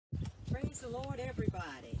Praise the Lord,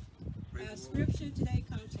 everybody. Our scripture today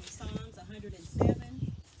comes from Psalms 107,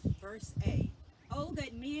 verse 8. Oh,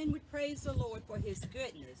 that men would praise the Lord for his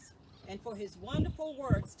goodness and for his wonderful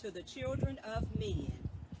works to the children of men.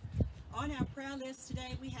 On our prayer list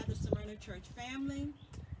today, we have the Smyrna Church family,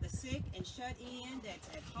 the sick and shut in that's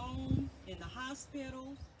at home, in the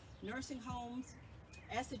hospitals, nursing homes.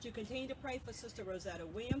 Ask that you continue to pray for Sister Rosetta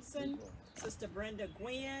Williamson, Sister Brenda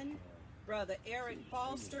Gwynn, Brother Eric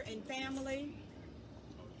Foster and family,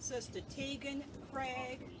 Sister Tegan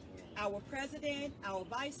Craig, our President, our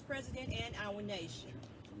Vice President, and our nation.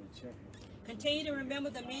 Continue to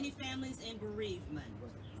remember the many families in bereavement.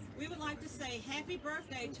 We would like to say happy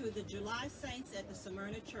birthday to the July Saints at the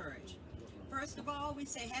Smyrna Church. First of all, we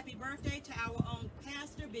say happy birthday to our own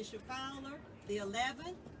pastor, Bishop Fowler, the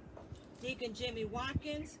 11th, Deacon Jimmy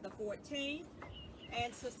Watkins, the 14th,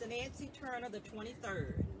 and Sister Nancy Turner, the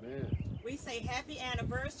 23rd. Amen. We say happy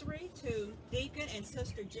anniversary to Deacon and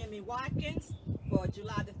Sister Jimmy Watkins for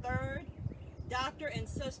July the 3rd, Dr. and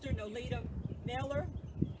Sister Nolita Miller,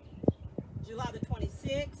 July the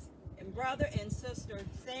 26th, and Brother and Sister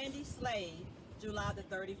Sandy Slade, July the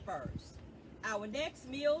 31st. Our next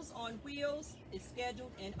Meals on Wheels is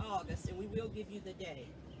scheduled in August, and we will give you the day.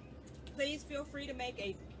 Please feel free to make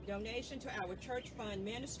a donation to our church fund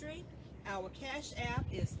ministry. Our cash app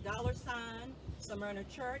is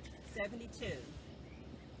 $smyrnachurch72.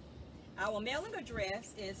 Our mailing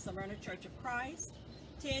address is Smyrna Church of Christ,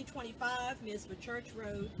 1025 Misford Church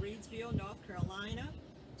Road, Reedsville, North Carolina,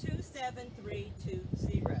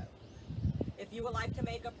 27320. If you would like to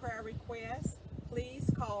make a prayer request, please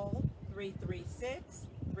call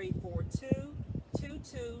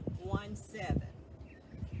 336-342-2217.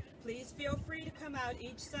 Please feel free to come out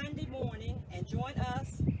each Sunday morning and join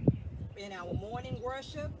us in our morning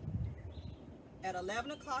worship at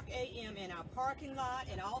 11 o'clock a.m. in our parking lot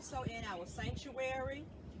and also in our sanctuary.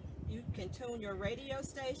 You can tune your radio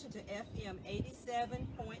station to FM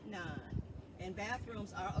 87.9, and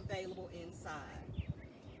bathrooms are available inside.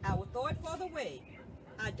 Our thought for the week: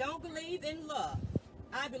 I don't believe in luck,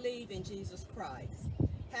 I believe in Jesus Christ.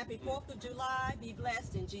 Happy 4th of July. Be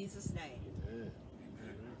blessed in Jesus' name. Amen.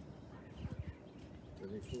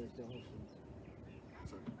 Did they finish the offering?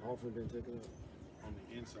 Offering been taken up? On the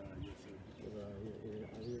inside, yes, sir. Out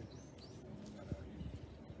here?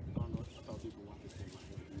 No, I thought people wanted to take my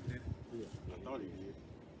head. Yeah. I thought he did.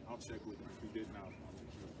 I'll check with him. If he didn't, I'll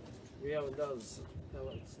We have another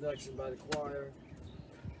selection by the choir.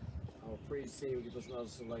 Our praise team will give us another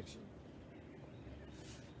selection.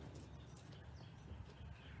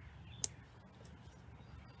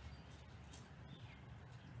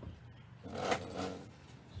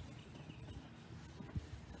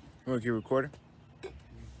 You want to keep recording?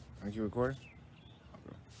 Want to keep recording?